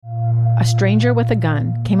a stranger with a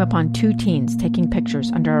gun came upon two teens taking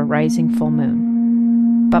pictures under a rising full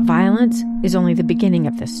moon. But violence is only the beginning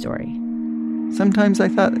of this story. Sometimes I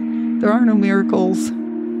thought, there are no miracles.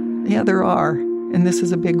 Yeah, there are, and this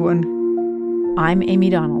is a big one. I'm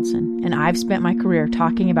Amy Donaldson, and I've spent my career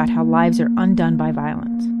talking about how lives are undone by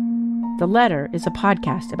violence. The Letter is a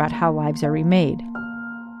podcast about how lives are remade.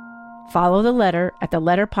 Follow The Letter at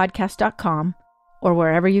theletterpodcast.com or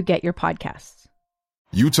wherever you get your podcasts.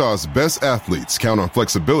 Utah's best athletes count on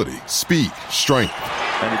flexibility, speed, strength.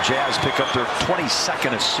 And the Jazz pick up their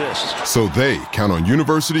 22nd assist. So they count on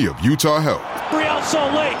University of Utah Health. Real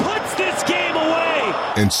Salt Lake puts this game away.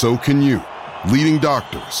 And so can you. Leading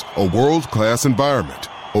doctors, a world-class environment,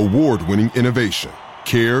 award-winning innovation,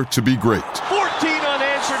 care to be great. 14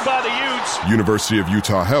 unanswered by the Utes. University of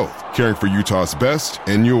Utah Health, caring for Utah's best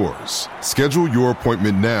and yours. Schedule your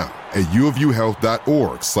appointment now at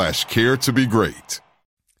uofuhealth.org/care to be great.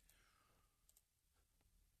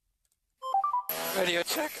 Radio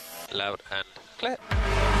check. Loud and clear.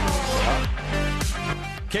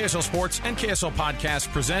 KSL Sports and KSL Podcast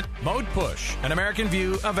present Mode Push, an American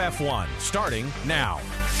view of F1, starting now.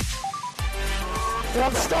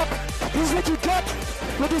 I'm stuck. He's what you get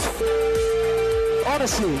with this.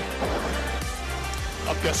 Honestly.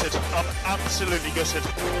 I'm gutted. I'm absolutely gutted.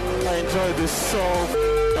 I enjoyed this so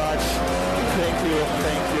much. Thank you.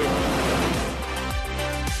 Thank you.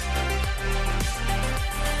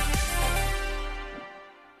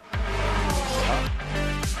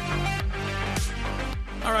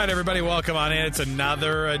 All right, everybody, welcome on in. It's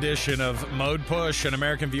another edition of Mode Push, an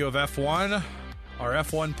American view of F1, our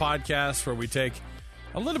F1 podcast where we take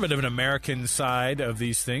a little bit of an American side of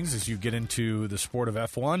these things as you get into the sport of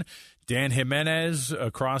F1. Dan Jimenez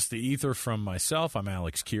across the ether from myself. I'm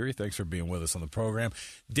Alex Keary. Thanks for being with us on the program.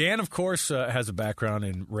 Dan, of course, has a background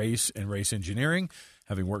in race and race engineering,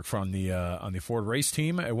 having worked on the Ford race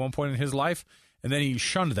team at one point in his life. And then he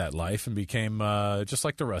shunned that life and became just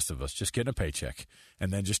like the rest of us, just getting a paycheck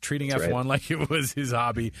and then just treating That's F1 right. like it was his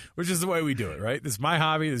hobby, which is the way we do it, right? This is my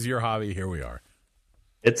hobby. This is your hobby. Here we are.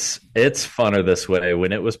 It's funner this way.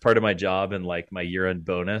 When it was part of my job and like my year-end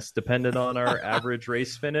bonus depended on our average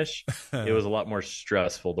race finish, it was a lot more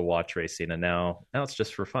stressful to watch racing. And now it's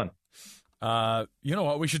just for fun. You know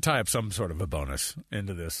what? We should tie up some sort of a bonus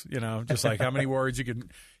into this. You know, just like how many words you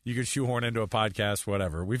could shoehorn into a podcast,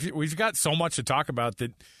 whatever. We've got so much to talk about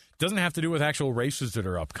that doesn't have to do with actual races that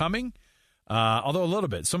are upcoming, although a little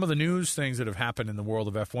bit. Some of the news things that have happened in the world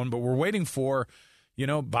of F1, but we're waiting for,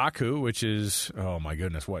 Baku, which is, oh my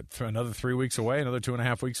goodness, what, another 3 weeks away, another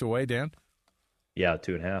 2.5 weeks away, Dan? Yeah,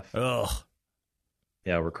 2.5. Ugh.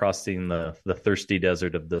 Yeah, we're crossing the thirsty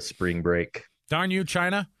desert of the spring break. Darn you,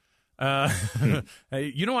 China.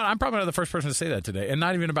 You know what? I'm probably not the first person to say that today, and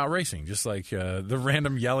not even about racing. Just like the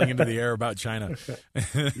random yelling into the air about China,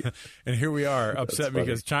 and here we are upset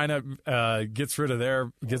because China gets rid of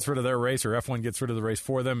their race, or F1 gets rid of the race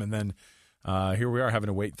for them, and then here we are having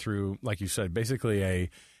to wait through, like you said, basically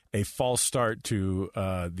a false start to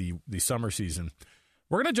the summer season.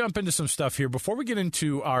 We're going to jump into some stuff here before we get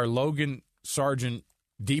into our Logan Sargeant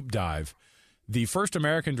deep dive. The first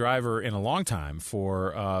American driver in a long time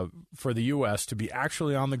for the U.S. to be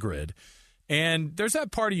actually on the grid. And there's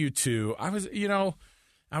that part of you, too. I was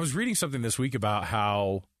reading something this week about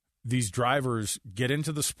how these drivers get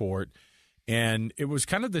into the sport, and it was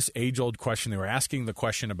kind of this age-old question. They were asking the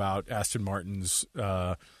question about Aston Martin's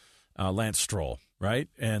Lance Stroll, right?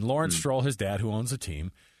 And Lawrence Stroll, his dad, who owns the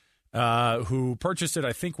team, who purchased it,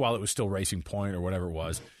 I think, while it was still Racing Point or whatever it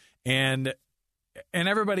was. And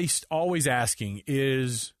everybody's always asking,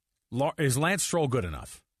 is Lance Stroll good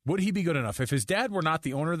enough? Would he be good enough? If his dad were not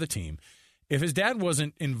the owner of the team, if his dad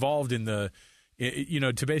wasn't involved in to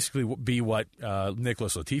basically be what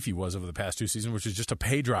Nicholas Latifi was over the past two seasons, which is just a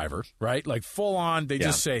pay driver, right? Like full on, they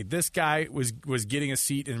just say this guy was getting a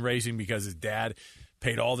seat in racing because his dad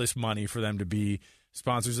paid all this money for them to be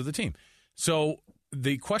sponsors of the team. So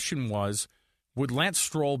the question was, would Lance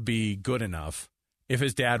Stroll be good enough if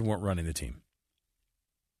his dad weren't running the team?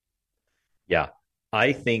 Yeah,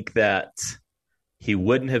 I think that he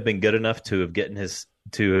wouldn't have been good enough to have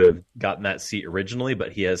gotten that seat originally,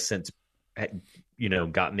 but he has since,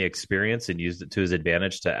 gotten the experience and used it to his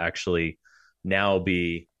advantage to actually now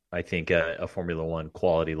be, I think, a Formula One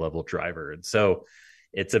quality level driver. And so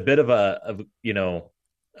it's a bit of a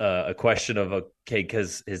question of, okay,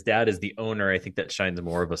 because his dad is the owner, I think that shines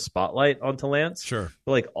more of a spotlight onto Lance. Sure.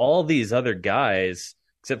 But like all these other guys,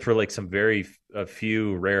 except for like a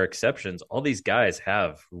few rare exceptions, all these guys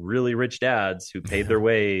have really rich dads who paid their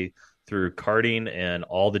way through karting and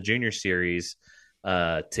all the junior series.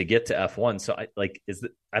 to get to F1. So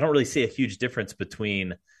I don't really see a huge difference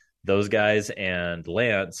between those guys and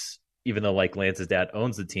Lance, even though like Lance's dad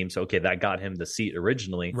owns the team. So, okay, that got him the seat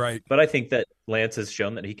originally. Right. But I think that Lance has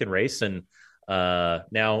shown that he can race. And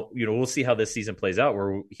now, we'll see how this season plays out,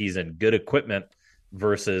 where he's in good equipment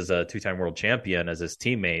versus a two-time world champion as his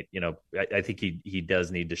teammate. I think he does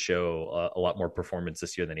need to show a lot more performance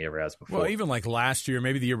this year than he ever has before. Well, even like last year,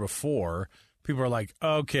 maybe the year before, people are like,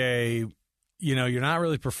 okay, you're not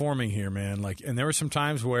really performing here, man. Like, and there were some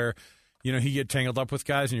times where, he get tangled up with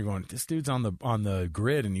guys and you're going, this dude's on the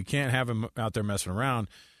grid and you can't have him out there messing around.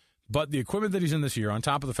 But the equipment that he's in this year, on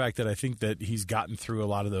top of the fact that I think that he's gotten through a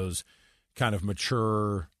lot of those kind of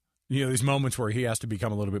mature, these moments where he has to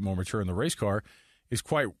become a little bit more mature in the race car, is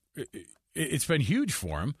it's been huge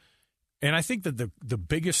for him. And I think that the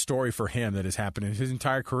biggest story for him that has happened in his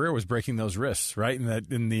entire career was breaking those wrists, right?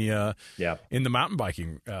 In the mountain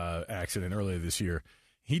biking accident earlier this year.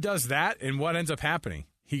 He does that, and what ends up happening?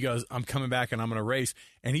 He goes, I'm coming back and I'm going to race,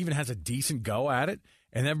 and even has a decent go at it.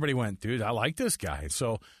 And everybody went, dude, I like this guy.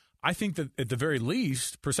 So I think that at the very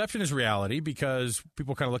least, perception is reality, because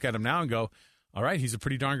people kind of look at him now and go, all right, he's a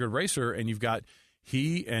pretty darn good racer. And you've got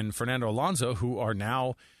he and Fernando Alonso, who are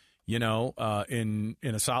now, in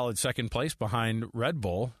a solid second place behind Red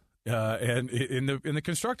Bull, and in the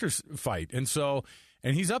constructors fight. And so,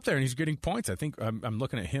 and he's up there and he's getting points. I think I'm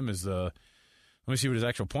looking at him as let me see what his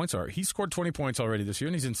actual points are. He scored 20 points already this year,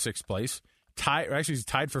 and he's in sixth place. He's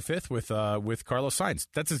tied for fifth with Carlos Sainz.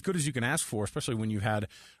 That's as good as you can ask for, especially when you've had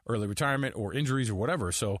early retirement or injuries or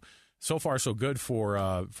whatever. So far so good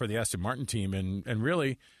for the Aston Martin team, and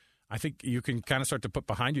really, I think you can kind of start to put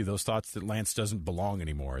behind you those thoughts that Lance doesn't belong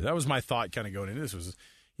anymore. That was my thought kind of going into this was,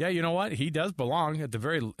 yeah, you know what? He does belong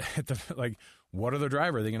what other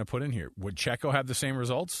driver are they going to put in here? Would Checo have the same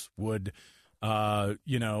results? Would Valtteri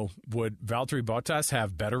Bottas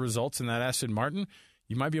have better results in that Aston Martin?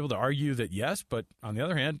 You might be able to argue that yes, but on the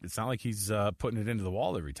other hand, it's not like he's putting it into the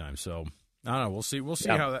wall every time. So I don't know. We'll see. We'll see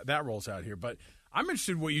how that rolls out here. But I'm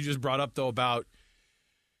interested in what you just brought up, though, about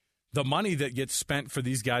the money that gets spent for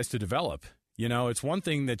these guys to develop. It's one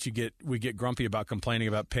thing that we get grumpy about complaining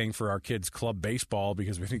about paying for our kids' club baseball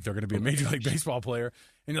because we think they're going to be a Major League Baseball player.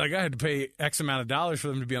 And you're like, I had to pay X amount of dollars for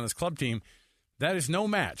them to be on this club team. That is no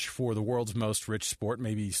match for the world's most rich sport,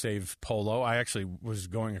 maybe save polo. I actually was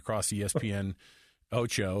going across ESPN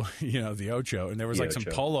Ocho, the Ocho, and there was some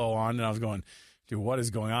polo on, and I was going, dude, what is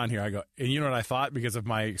going on here? I go, and you know what I thought? Because of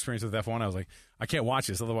my experience with F1, I was like, I can't watch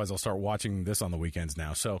this, otherwise I'll start watching this on the weekends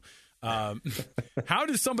now. So how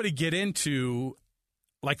does somebody get into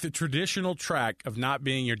the traditional track of not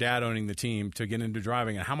being your dad owning the team to get into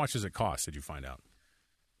driving, and how much does it cost, did you find out?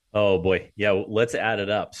 Oh, boy. Yeah, let's add it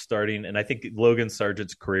up. And I think Logan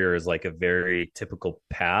Sargeant's career is like a very typical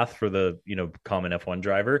path for the, common F1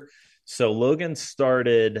 driver. So Logan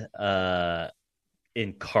started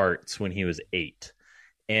in karts when he was 8.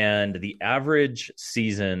 And the average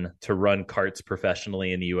season to run karts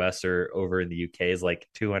professionally in the U.S. or over in the U.K. is like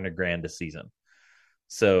 $200,000 a season.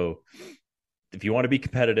 So if you want to be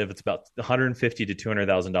competitive, it's about $150,000 to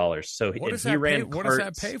 $200,000. So what does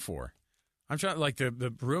that pay for? I'm trying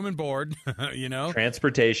the room and board,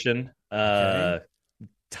 transportation,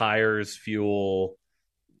 tires, fuel,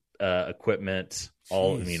 equipment,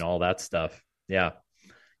 all that stuff. Yeah.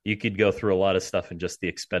 You could go through a lot of stuff in just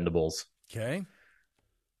the expendables. Okay.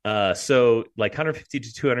 So like 150 to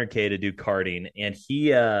 200K to do karting. And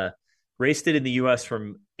he raced it in the US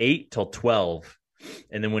from 8 till 12.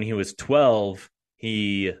 And then when he was 12,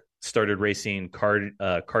 he started racing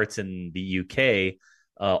karts in the UK,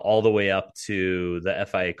 all the way up to the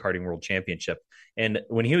FIA Karting World Championship. And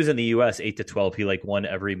when he was in the U.S., 8 to 12, he won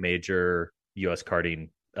every major U.S. karting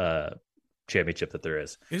championship that there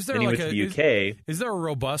is. Is there is there a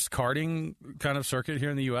robust karting kind of circuit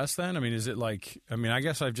here in the U.S. then? I mean, is it I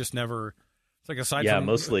guess I've just never. It's like aside from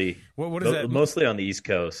mostly. What is that? Mostly on the East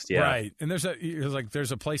Coast. Yeah, right. And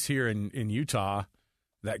there's a place here in Utah,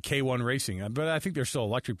 that K1 Racing, but I think they're still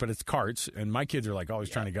electric, but it's karts, and my kids are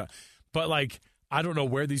always trying to go, but I don't know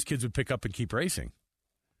where these kids would pick up and keep racing.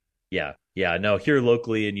 Yeah. No, here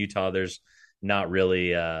locally in Utah, there's not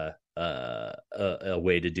really a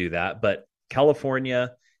way to do that. But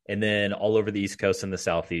California and then all over the East Coast and the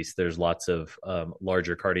Southeast, there's lots of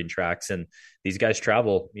larger karting tracks. And these guys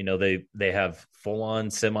travel. They have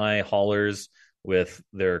full-on semi-haulers with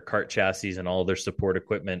their kart chassis and all their support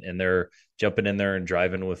equipment, and they're jumping in there and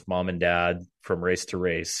driving with mom and dad from race to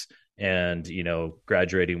race. And,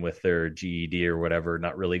 graduating with their GED or whatever,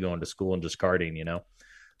 not really going to school and just karting,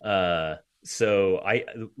 So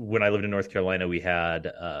when I lived in North Carolina, we had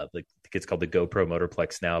I think it's called the GoPro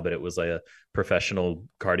Motorplex now, but it was like a professional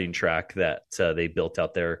karting track that they built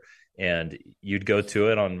out there. And you'd go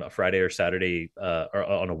to it on a Friday or Saturday or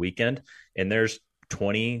on a weekend, and there's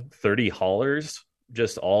 20, 30 haulers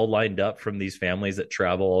just all lined up from these families that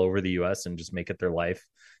travel all over the U.S. and just make it their life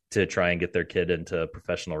to try and get their kid into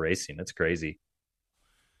professional racing. It's crazy.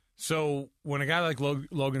 So when a guy like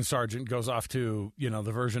Logan Sargeant goes off to, the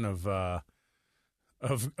version of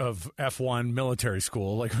F1 military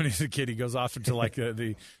school, like when he's a kid, he goes off into like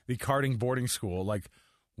the karting boarding school, like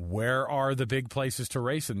where are the big places to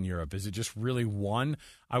race in Europe? Is it just really one?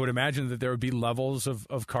 I would imagine that there would be levels of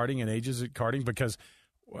karting and ages at karting because,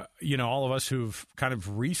 all of us who've kind of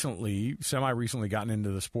semi-recently gotten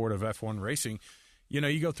into the sport of F1 racing,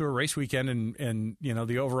 you go through a race weekend and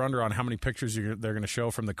the over-under on how many pictures they're going to show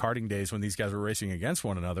from the karting days when these guys were racing against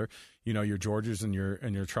one another, your Georges and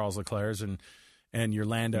your Charles Leclercs and your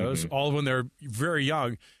Landos, all when they're very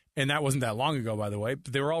young. And that wasn't that long ago, by the way.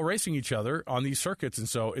 But they were all racing each other on these circuits. And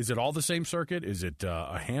so is it all the same circuit? Is it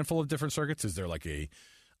a handful of different circuits? Is there like a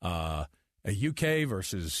UK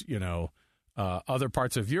versus, other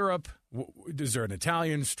parts of Europe? Is there an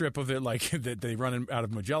Italian strip of it like that they run out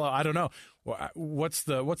of Mugello? I don't know. What's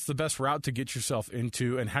the best route to get yourself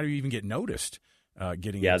into, and how do you even get noticed?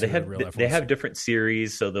 Getting into the real F1 they have different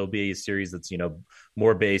series, so there'll be a series that's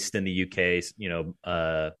more based in the UK,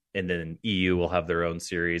 and then EU will have their own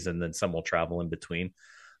series, and then some will travel in between.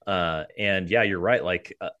 And yeah, you're right.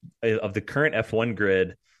 Like of the current F1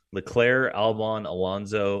 grid, Leclerc, Albon,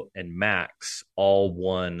 Alonso, and Max all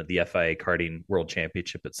won the FIA Karting World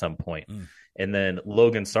Championship at some point. And then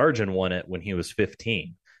Logan Sargeant won it when he was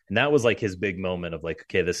 15, and that was like his big moment of like,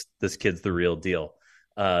 okay, this kid's the real deal.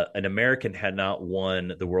 An American had not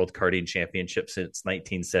won the World Karting Championship since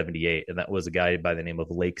 1978, and that was a guy by the name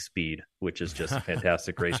of Lake Speed, which is just a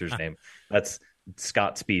fantastic racer's name. That's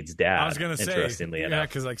Scott Speed's dad. I was going to say, interestingly enough,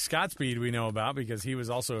 because like Scott Speed we know about because he was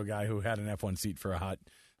also a guy who had an F1 seat for a hot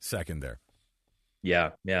second there.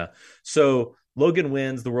 Yeah. So Logan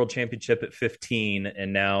wins the World Championship at 15,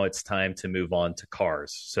 and now it's time to move on to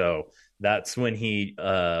cars. So that's when he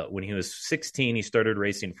was 16, he started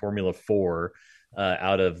racing Formula 4.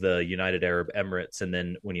 Out of the United Arab Emirates. And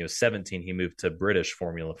then when he was 17, he moved to British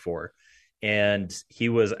Formula 4. And he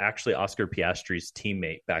was actually Oscar Piastri's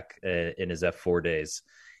teammate back in his F4 days.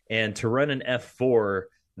 And to run an F4,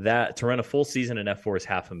 to run a full season in F4 is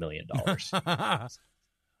 $500,000.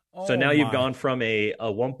 So now you've gone from a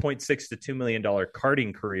 $1.6 to $2 million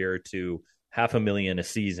karting career to $500,000 a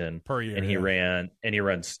season per year. And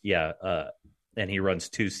he runs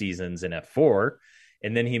 2 seasons in F4.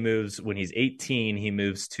 And then when he's 18, he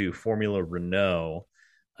moves to Formula Renault.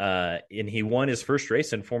 And he won his first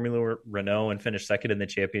race in Formula Renault and finished second in the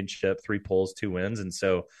championship, 3 poles, 2 wins. And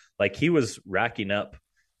so like he was racking up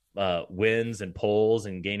wins and poles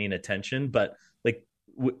and gaining attention. But like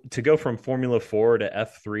to go from Formula 4 to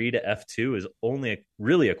F3 to F2 is only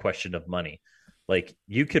really a question of money. Like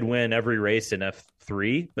you could win every race in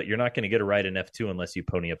F3, but you're not going to get a ride in F2 unless you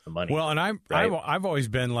pony up the money. Well, and I've always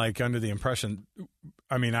been like under the impression,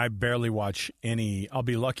 I mean, I barely watch any. I'll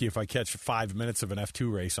be lucky if I catch 5 minutes of an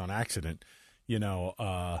F2 race on accident,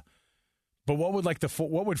 But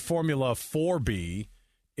what would Formula 4 be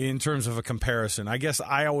in terms of a comparison? I guess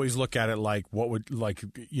I always look at it like what would your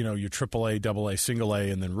AAA, AA, single A,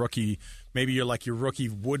 and then rookie. Maybe you're like your rookie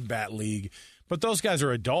wood bat league, but those guys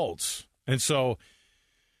are adults. And so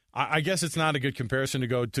I guess it's not a good comparison to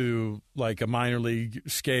go to like a minor league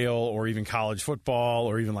scale or even college football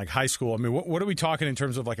or even like high school. I mean, what are we talking in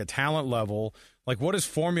terms of like a talent level? Like what is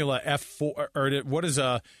Formula F4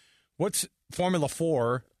 or what's Formula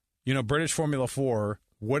 4, British Formula 4?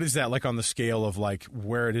 What is that like on the scale of like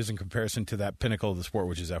where it is in comparison to that pinnacle of the sport,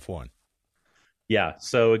 which is F1? Yeah,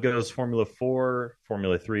 so it goes Formula 4,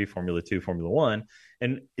 Formula 3, Formula 2, Formula 1.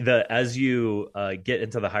 And as you get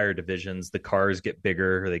into the higher divisions, the cars get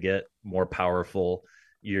bigger, they get more powerful,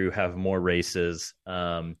 you have more races,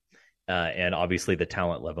 and obviously the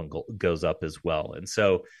talent level goes up as well. And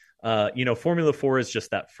so, Formula 4 is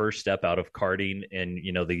just that first step out of karting, and,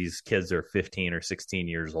 these kids are 15 or 16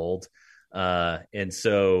 years old. And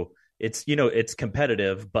so it's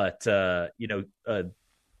competitive, but,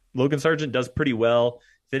 Logan Sargeant does pretty well,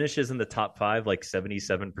 finishes in the top 5, like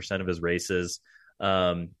 77% of his races.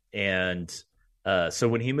 So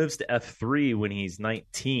when he moves to F3, when he's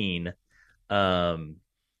 19,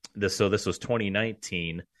 this was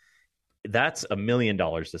 2019, that's $1 million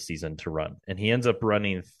a season to run. And he ends up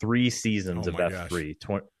running 3 seasons of F3,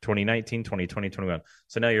 2019, 2020, 2021.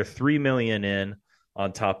 So now you're $3 million in.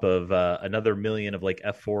 on top of another million of like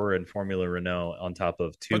F4 and Formula Renault on top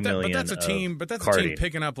of 2 million. But that's a team. But that's karting. A team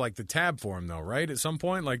picking up like the tab for him, though, right? At some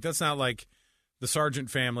point, like that's not like the Sargeant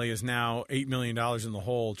family is now $8 million in the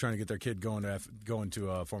hole trying to get their kid going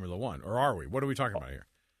to Formula One, or are we? What are we talking about here?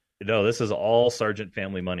 No, this is all Sargeant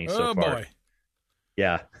family money so far. Boy.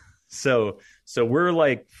 Yeah. So we're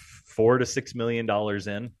like $4 to $6 million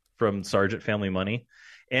in from Sargeant family money.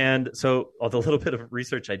 And so the little bit of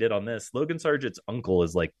research I did on this, Logan Sargent's uncle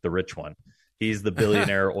is like the rich one. He's the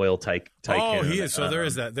billionaire oil tycoon. Oh, he is. So there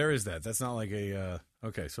is that. There is that. That's not like a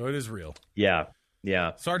okay. So it is real. Yeah.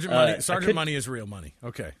 Yeah. Sargeant money. Sargeant money is real money.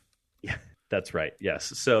 Okay. Yeah, that's right.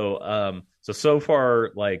 Yes. So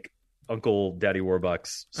far, like Uncle Daddy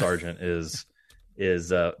Warbucks Sargeant is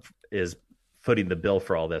footing the bill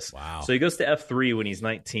for all this. Wow. So he goes to F3 when he's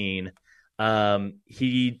 19.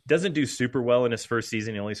 He doesn't do super well in his first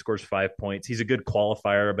season. He only scores 5 points. He's a good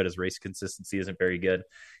qualifier, but his race consistency isn't very good.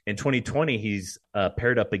 In 2020, he's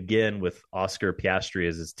paired up again with Oscar Piastri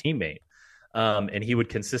as his teammate. And he would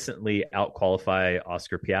consistently out-qualify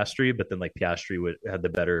Oscar Piastri, but then like Piastri had the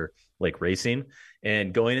better like racing.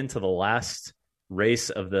 And going into the last race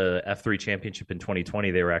of the F3 championship in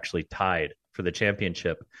 2020, they were actually tied for the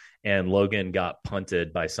championship, and Logan got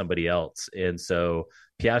punted by somebody else. And so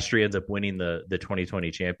Piastri ends up winning the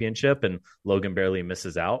 2020 championship, and Logan barely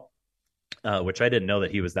misses out, which I didn't know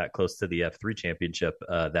that he was that close to the F3 championship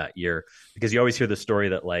that year, because you always hear the story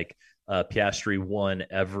that like Piastri won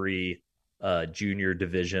every junior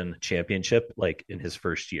division championship like in his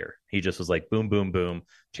first year. He just was like boom, boom, boom,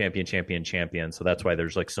 champion. So that's why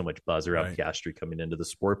there's like so much buzz around Piastri coming into the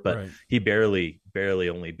sport. But he barely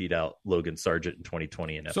only beat out Logan Sargeant in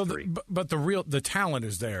 2020 in F3. But the talent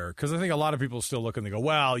is there, because I think a lot of people still look and they go,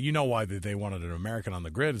 well, you know why they wanted an American on the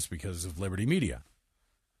grid? It's because of Liberty Media.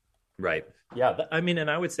 Right. Yeah. I mean, and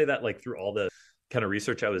I would say that like through all the kind of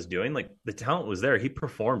research I was doing, like the talent was there. He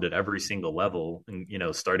performed at every single level, and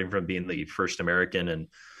starting from being the first American in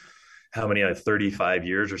how many 35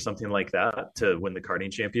 years or something like that to win the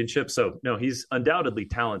karting championship. So no, he's undoubtedly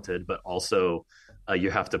talented, but also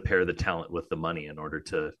you have to pair the talent with the money in order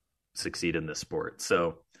to succeed in this sport.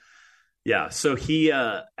 So yeah, so he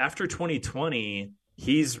after 2020,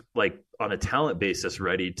 he's like on a talent basis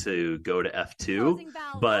ready to go to F2,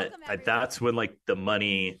 but that's when like the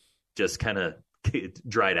money just kind of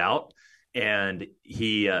dried out, and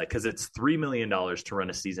he because it's $3 million to run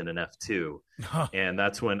a season in F2, and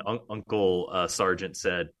that's when Uncle Sargeant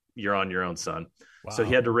said, "You're on your own, son." Wow. So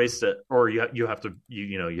he had to race it, or you have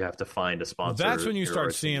to find a sponsor. Well, that's when you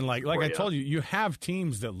start seeing like I told you, you have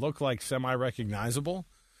teams that look like semi-recognizable.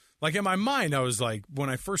 Like in my mind, I was like, when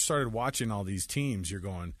I first started watching all these teams, you're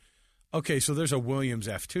going, okay, so there's a Williams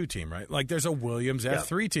F2 team, right? Like there's a Williams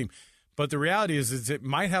F3 team. But the reality is it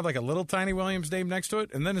might have like a little tiny Williams name next to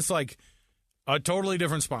it, and then it's like a totally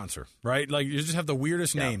different sponsor, right? Like you just have the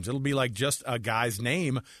weirdest names. It'll be like just a guy's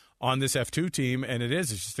name on this F2 team, and it's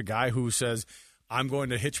just a guy who says, I'm going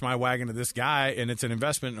to hitch my wagon to this guy, and it's an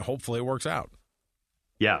investment, and hopefully it works out.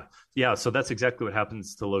 Yeah. So that's exactly what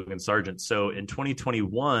happens to Logan Sargeant. So in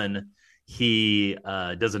 2021, he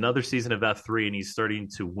does another season of F3, and he's starting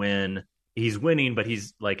to win. He's winning, but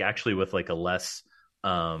he's like actually with like a less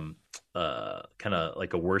kind of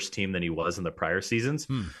like a worse team than he was in the prior seasons.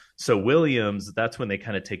 So Williams, that's when they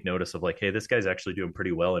kind of take notice of like, hey, this guy's actually doing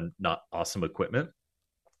pretty well and not awesome equipment.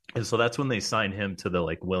 And so that's when they sign him to the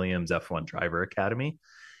like Williams F1 Driver Academy,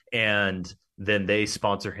 and then they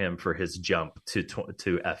sponsor him for his jump to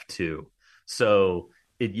F2. So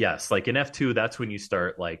like in F2, that's when you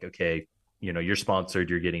start like, okay, you're sponsored,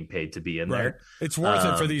 you're getting paid to be in there. It's worth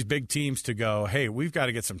it for these big teams to go, hey, we've got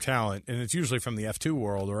to get some talent. And it's usually from the F2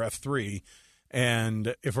 world or F3.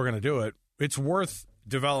 And if we're going to do it, it's worth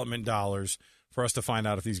development dollars for us to find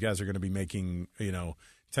out if these guys are going to be making,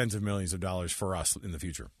 tens of millions of dollars for us in the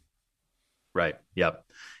future. Right. Yep.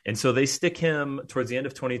 And so they stick him towards the end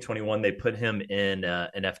of 2021. They put him in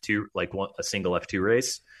an F2, like a single F2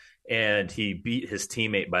 race. And he beat his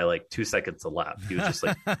teammate by like 2 seconds a lap. He was just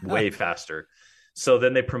like way faster. So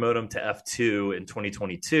then they promote him to F2 in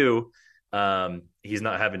 2022. He's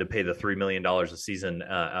not having to pay the $3 million a season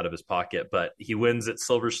out of his pocket, but he wins at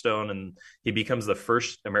Silverstone, and he becomes the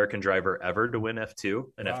first American driver ever to win F2,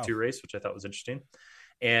 an F2 race, which I thought was interesting.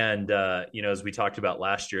 And, as we talked about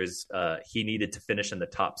last year, he needed to finish in the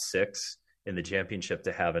top 6 in the championship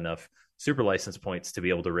to have enough super license points to be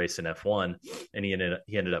able to race in F1, and he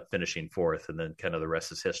ended up finishing 4th, and then kind of the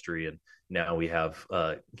rest is history. And now we have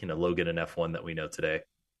Logan in F1 that we know today.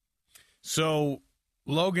 So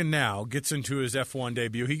Logan now gets into his F1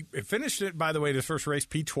 debut. He finished it, by the way, his first race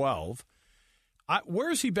P12.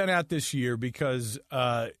 Where's he been at this year? Because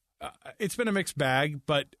it's been a mixed bag,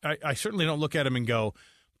 but I certainly don't look at him and go,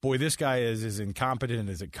 boy, this guy is as incompetent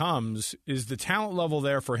as it comes. Is the talent level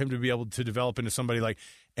there for him to be able to develop into somebody like,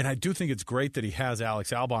 and I do think it's great that he has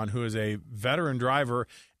Alex Albon, who is a veteran driver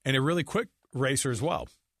and a really quick racer as well.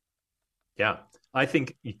 Yeah. I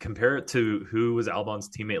think you compare it to who was Albon's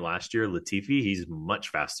teammate last year, Latifi. He's much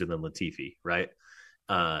faster than Latifi, right?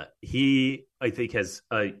 He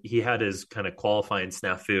had his kind of qualifying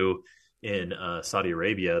snafu in Saudi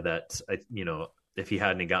Arabia that, if he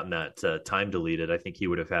hadn't gotten that time deleted, I think he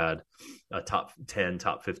would have had a top 10,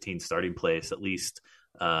 top 15 starting place at least.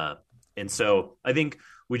 And so I think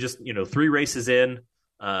we just, 3 races in,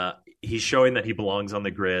 he's showing that he belongs on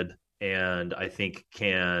the grid, and I think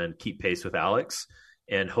can keep pace with Alex.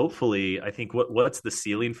 And hopefully, I think what's the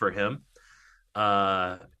ceiling for him?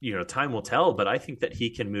 Time will tell, but I think that he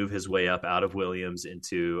can move his way up out of Williams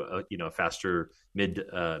into a faster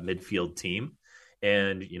midfield team,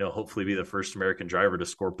 and hopefully be the first American driver to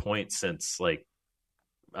score points since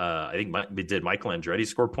I think did Michael Andretti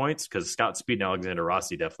score points, because Scott Speed and Alexander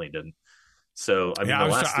Rossi definitely didn't. So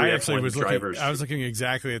I was looking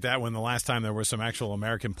exactly at that when the last time there was some actual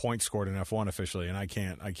American points scored in F1 officially, and I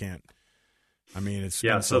can't. I mean, it's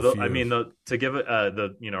to give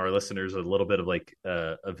our listeners a little bit of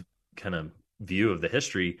of kind of view of the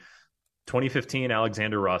history. 2015,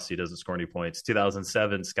 Alexander Rossi doesn't score any points.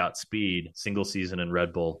 2007, Scott Speed, single season in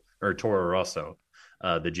Red Bull or Toro Rosso,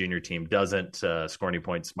 the junior team, doesn't score any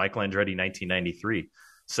points. Michael Andretti, 1993.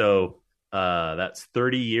 So that's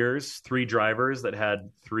 30 years, 3 drivers that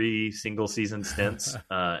had 3 single season stints,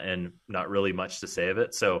 and not really much to say of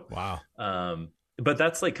it. So wow. But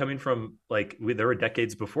that's coming from there were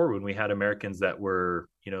decades before when we had Americans that were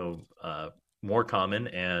more common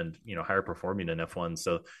and higher performing in F1.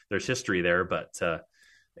 So there's history there, but I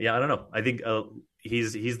don't know. I think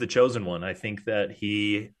he's the chosen one. I think that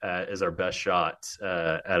he is our best shot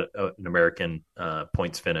at an American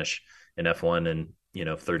points finish in F1 in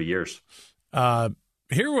 30 years.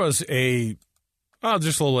 Here was just a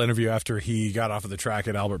little interview after he got off of the track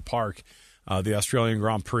at Albert Park, the Australian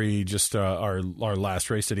Grand Prix, just our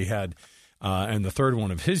last race that he had, and the third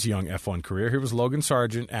one of his young F1 career. Here was Logan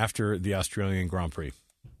Sargeant after the Australian Grand Prix.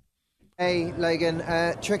 Hey, Logan.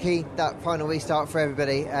 Tricky, that final restart for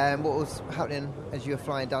everybody. What was happening as you were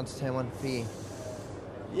flying down to turn 1 for you?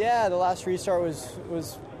 Yeah, the last restart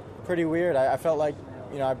was pretty weird. I felt like,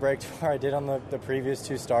 I braked where I did on the previous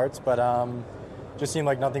 2 starts, but just seemed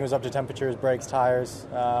like nothing was up to temperatures, brakes, tires.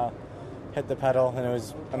 Hit the pedal, and it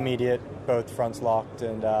was immediate. Both fronts locked,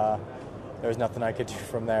 and there was nothing I could do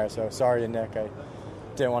from there. So sorry to Nick. I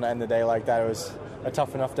didn't want to end the day like that. It was a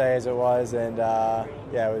tough enough day as it was, and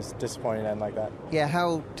it was disappointing to end like that. Yeah,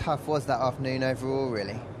 how tough was that afternoon overall,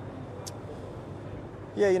 really?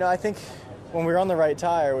 Yeah, I think when we were on the right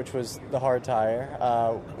tire, which was the hard tire,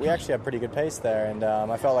 we actually had pretty good pace there, and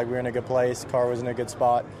I felt like we were in a good place. Car was in a good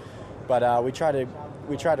spot, but we tried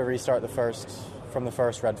to restart from the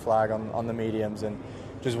first red flag on the mediums, and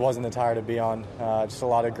just wasn't the tire to be on. Just a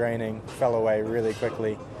lot of graining, fell away really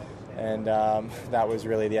quickly, and that was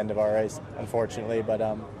really the end of our race, unfortunately. But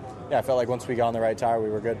I felt like once we got on the right tire, we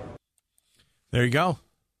were good. There you go.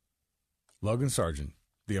 Logan Sargeant,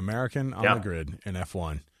 the American on the grid in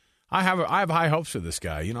F1. I have high hopes for this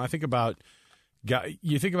guy. I think about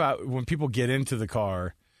when people get into the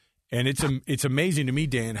car, and it's amazing to me,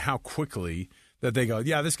 Dan, how quickly that they go,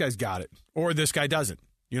 yeah, this guy's got it, or this guy doesn't.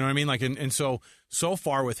 You know what I mean? And so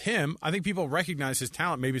far with him, I think people recognize his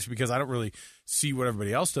talent. Maybe it's because I don't really see what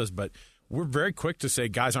everybody else does, but we're very quick to say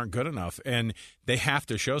guys aren't good enough, and they have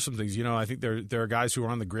to show some things. I think there are guys who are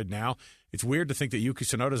on the grid now. It's weird to think that Yuki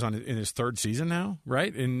Tsunoda's in his 3rd season now,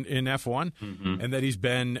 right, in F1, and that he's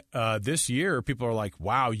been this year. People are like,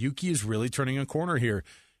 wow, Yuki is really turning a corner here.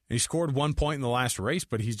 And he scored 1 point in the last race,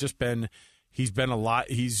 but he's been a lot.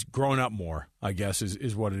 He's grown up more, I guess,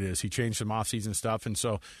 is what it is. He changed some off-season stuff. And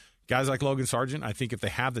so guys like Logan Sargeant, I think if they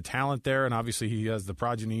have the talent there, and obviously he has the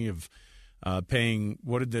progeny of paying,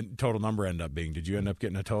 what did the total number end up being? Did you end up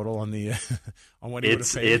getting a total on the on what he would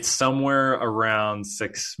have paid? It's somewhere around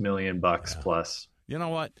 $6 million plus. You know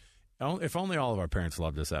what? If only all of our parents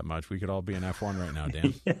loved us that much, we could all be in F1 right now,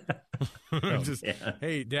 Dan.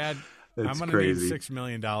 Hey, Dad, I'm going to need $6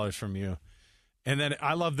 million from you. And then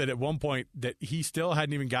I love that at one point that he still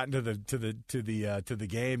hadn't even gotten to the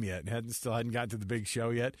game yet, and hadn't gotten to the big show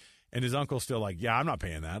yet. And his uncle's still like, yeah, I'm not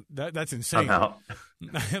paying that. That's insane. I'm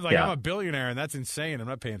a billionaire, and that's insane. I'm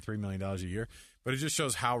not paying $3 million a year. But it just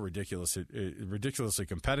shows how ridiculously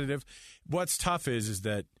competitive. What's tough is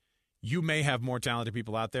that you may have more talented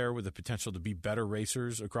people out there with the potential to be better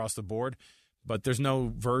racers across the board, but there's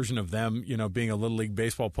no version of them, being a Little League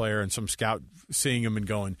baseball player and some scout seeing him and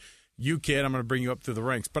going, "You kid, I'm going to bring you up through the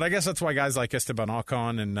ranks." But I guess that's why guys like Esteban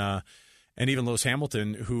Ocon and even Lewis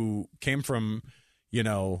Hamilton, who came from,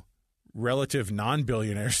 relative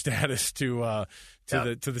non-billionaire status to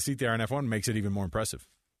the seat there in F1, makes it even more impressive.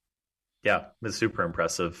 Yeah, it's super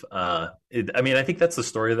impressive. I think that's the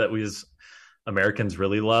story that we as Americans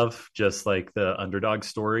really love, just like the underdog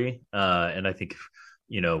story. And I think,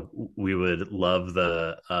 we would love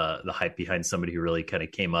the hype behind somebody who really kind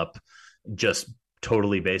of came up just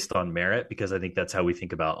totally based on merit, because I think that's how we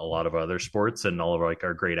think about a lot of other sports and all of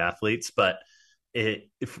our great athletes. But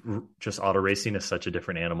just auto racing is such a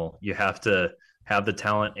different animal. You have to have the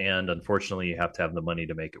talent, and unfortunately you have to have the money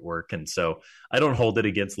to make it work. And so I don't hold it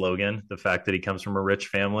against Logan, the fact that he comes from a rich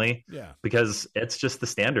family, because it's just the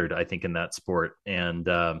standard, I think, in that sport. And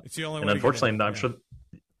it's the only and unfortunately, I'm sure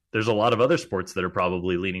there's a lot of other sports that are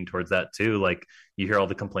probably leaning towards that too. Like, you hear all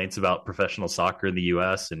the complaints about professional soccer in the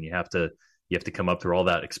US, and you have to come up through all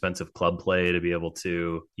that expensive club play to be able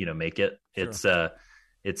to, make it. Sure.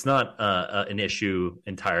 It's not an issue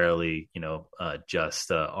entirely,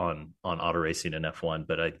 just on auto racing and F1,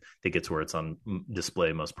 but I think it's where it's on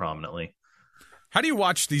display most prominently. How do you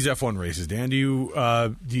watch these F1 races, Dan? Do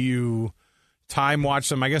you time watch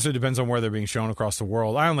them? I guess it depends on where they're being shown across the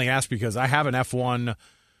world. I only ask because I have an F1.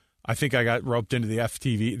 I think I got roped into the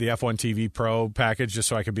F1 TV Pro package just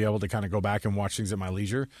so I could be able to kind of go back and watch things at my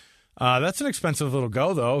leisure. That's an expensive little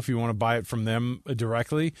go, though, if you want to buy it from them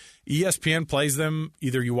directly. ESPN plays them.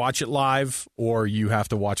 Either you watch it live or you have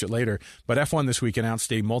to watch it later. But F1 this week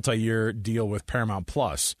announced a multi-year deal with Paramount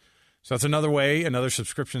Plus. So that's another way, another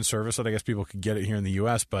subscription service that I guess people could get it here in the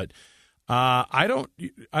U.S. But I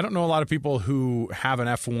don't know a lot of people who have an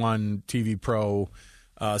F1 TV Pro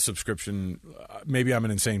subscription. Maybe I'm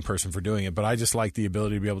an insane person for doing it, but I just like the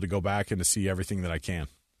ability to be able to go back and to see everything that I can.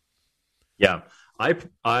 Yeah.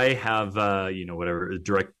 I have, whatever,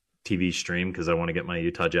 direct TV stream because I want to get my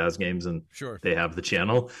Utah Jazz games, and sure, they have the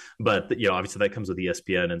channel. But, obviously that comes with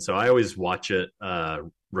ESPN. And so I always watch it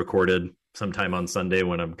recorded sometime on Sunday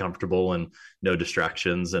when I'm comfortable and no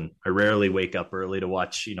distractions. And I rarely wake up early to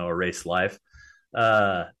watch, a race live.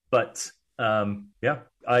 I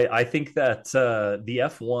think that the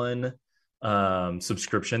F1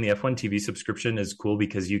 subscription, the F1 TV subscription, is cool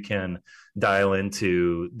because you can dial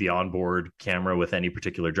into the onboard camera with any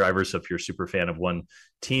particular driver. So if you're a super fan of one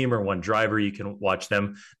team or one driver, you can watch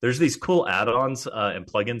them. There's these cool add-ons and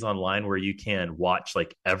plugins online where you can watch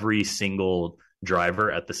like every single driver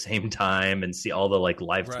at the same time and see all the like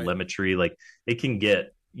live telemetry. Like it can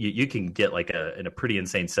get you can get like in a pretty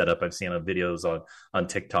insane setup. I've seen videos on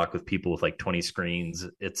TikTok with people with like 20 screens.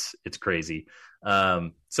 It's crazy.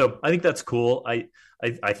 So I think that's cool.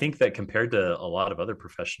 I think that compared to a lot of other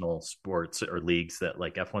professional sports or leagues, that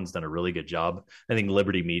like F1's done a really good job. I think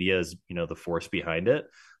Liberty Media is, the force behind it,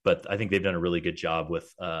 but I think they've done a really good job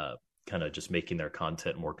with, kind of just making their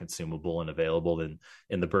content more consumable and available. Than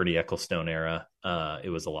in the Bernie Ecclestone era, it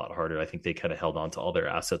was a lot harder. I think they kind of held on to all their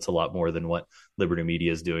assets a lot more than what Liberty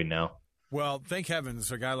Media is doing now. Well, thank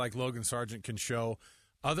heavens a guy like Logan Sargeant can show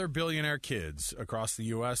other billionaire kids across the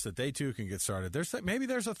U.S. that they too can get started. Maybe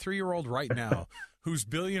there's a 3-year-old right now whose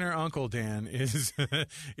billionaire uncle Dan is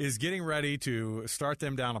getting ready to start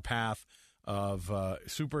them down a path of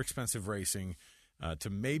super expensive racing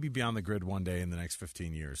to maybe be on the grid one day in the next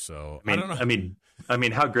 15 years. So I don't know. I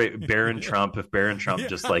mean, how great Barron Trump, if Barron Trump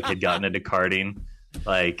just like had gotten into karting,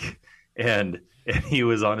 like, and he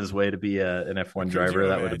was on his way to be an F1 driver,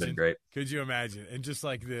 that would have been great. Could you imagine? And just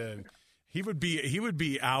like he would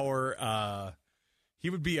be our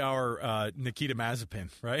Nikita Mazepin,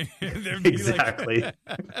 right? Exactly.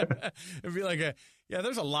 It'd be like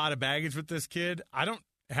there's a lot of baggage with this kid. I don't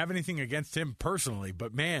have anything against him personally,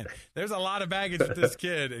 but man, there's a lot of baggage with this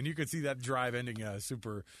kid, and you could see that drive ending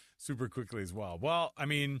super, super quickly as well. Well, I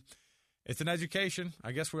mean, it's an education.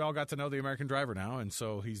 I guess we all got to know the American driver now, and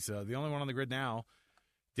so he's the only one on the grid now.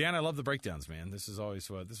 Dan, I love the breakdowns, man. This is always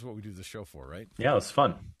this is what we do the show for, right? Yeah, it was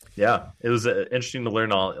fun. Yeah, it was interesting to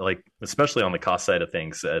learn all, like, especially on the cost side of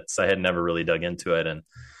things. I had never really dug into it, and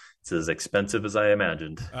it's as expensive as I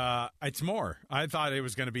imagined. It's more. I thought it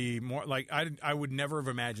was going to be more. Like I would never have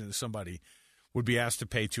imagined that somebody would be asked to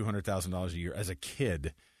pay $200,000 a year as a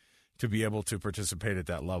kid to be able to participate at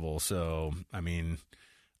that level. So, I mean,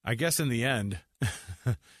 I guess in the end,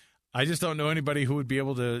 I just don't know anybody who would be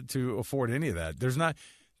able to afford any of that. There's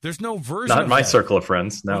no version. Not of my that. circle of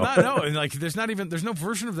friends. No, no, and like there's no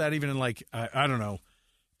version of that even in like I don't know.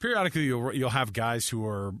 Periodically, you'll have guys who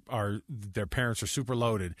are their parents are super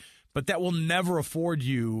loaded, but that will never afford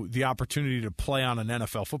you the opportunity to play on an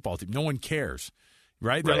NFL football team. No one cares,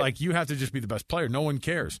 right? They're like, you have to just be the best player. No one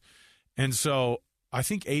cares. And so I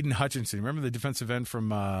think Aiden Hutchinson, remember the defensive end from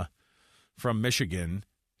Michigan?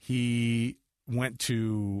 He went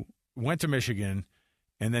to Michigan,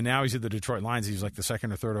 and then now he's at the Detroit Lions. He's like the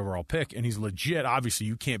second or third overall pick, and he's legit. Obviously,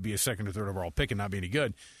 you can't be a second or third overall pick and not be any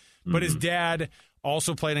good. But his dad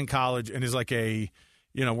also played in college and is like worth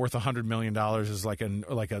 $100 million.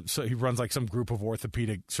 Is so he runs like some group of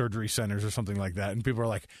orthopedic surgery centers or something like that. And people are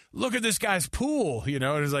like, look at this guy's pool, and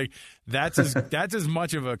it's like that's as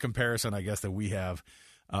much of a comparison, I guess, that we have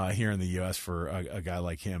here in the U.S. for a guy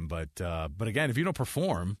like him. But again, if you don't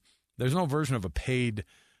perform, there's no version of a paid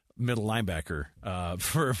middle linebacker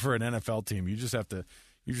for an NFL team. You just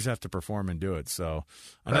have to perform and do it. So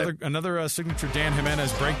another signature Dan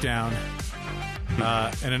Jimenez breakdown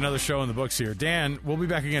and another show in the books here. Dan, we'll be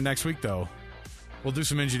back again next week, though. We'll do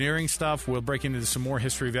some engineering stuff. We'll break into some more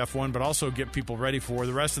history of F1, but also get people ready for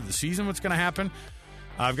the rest of the season, what's going to happen.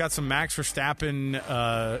 I've got some Max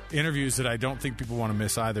Verstappen interviews that I don't think people want to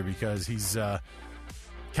miss either, because he's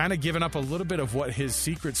kind of given up a little bit of what his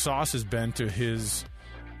secret sauce has been to his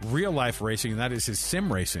real-life racing, and that is his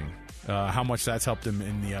sim racing. How much that's helped him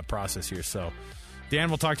in the process here. So, Dan,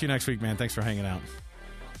 we'll talk to you next week, man. Thanks for hanging out.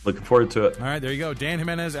 Looking forward to it. All right, there you go. Dan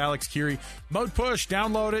Jimenez, Alex Curie. Mode Push,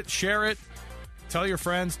 download it, share it, tell your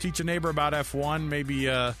friends, teach a neighbor about F1, maybe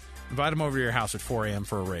invite them over to your house at 4 a.m.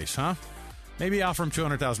 for a race, huh? Maybe offer them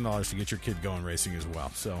 $200,000 to get your kid going racing as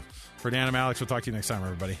well. So, for Dan and Alex, we'll talk to you next time,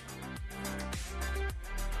 everybody.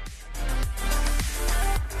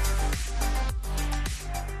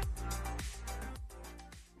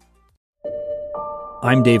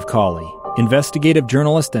 I'm Dave Cawley, investigative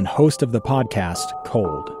journalist and host of the podcast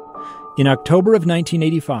Cold. In October of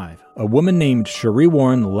 1985, a woman named Cherie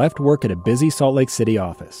Warren left work at a busy Salt Lake City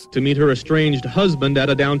office to meet her estranged husband at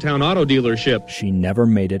a downtown auto dealership. She never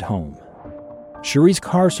made it home. Cherie's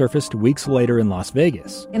car surfaced weeks later in Las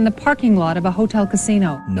Vegas, in the parking lot of a hotel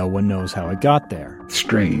casino. No one knows how it got there.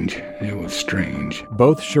 Strange. It was strange.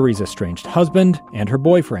 Both Cherie's estranged husband and her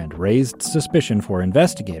boyfriend raised suspicion for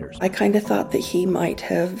investigators. I kind of thought that he might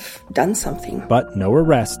have done something. But no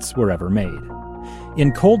arrests were ever made.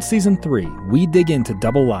 In Cold Season 3, we dig into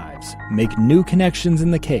double lives, make new connections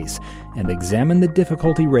in the case, and examine the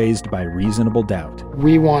difficulty raised by reasonable doubt.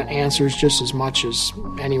 We want answers just as much as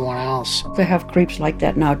anyone else. They have creeps like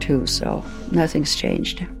that now too, so nothing's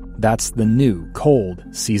changed. That's the new Cold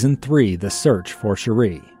Season 3, The Search for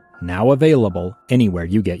Cherie. Now available anywhere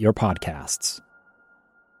you get your podcasts.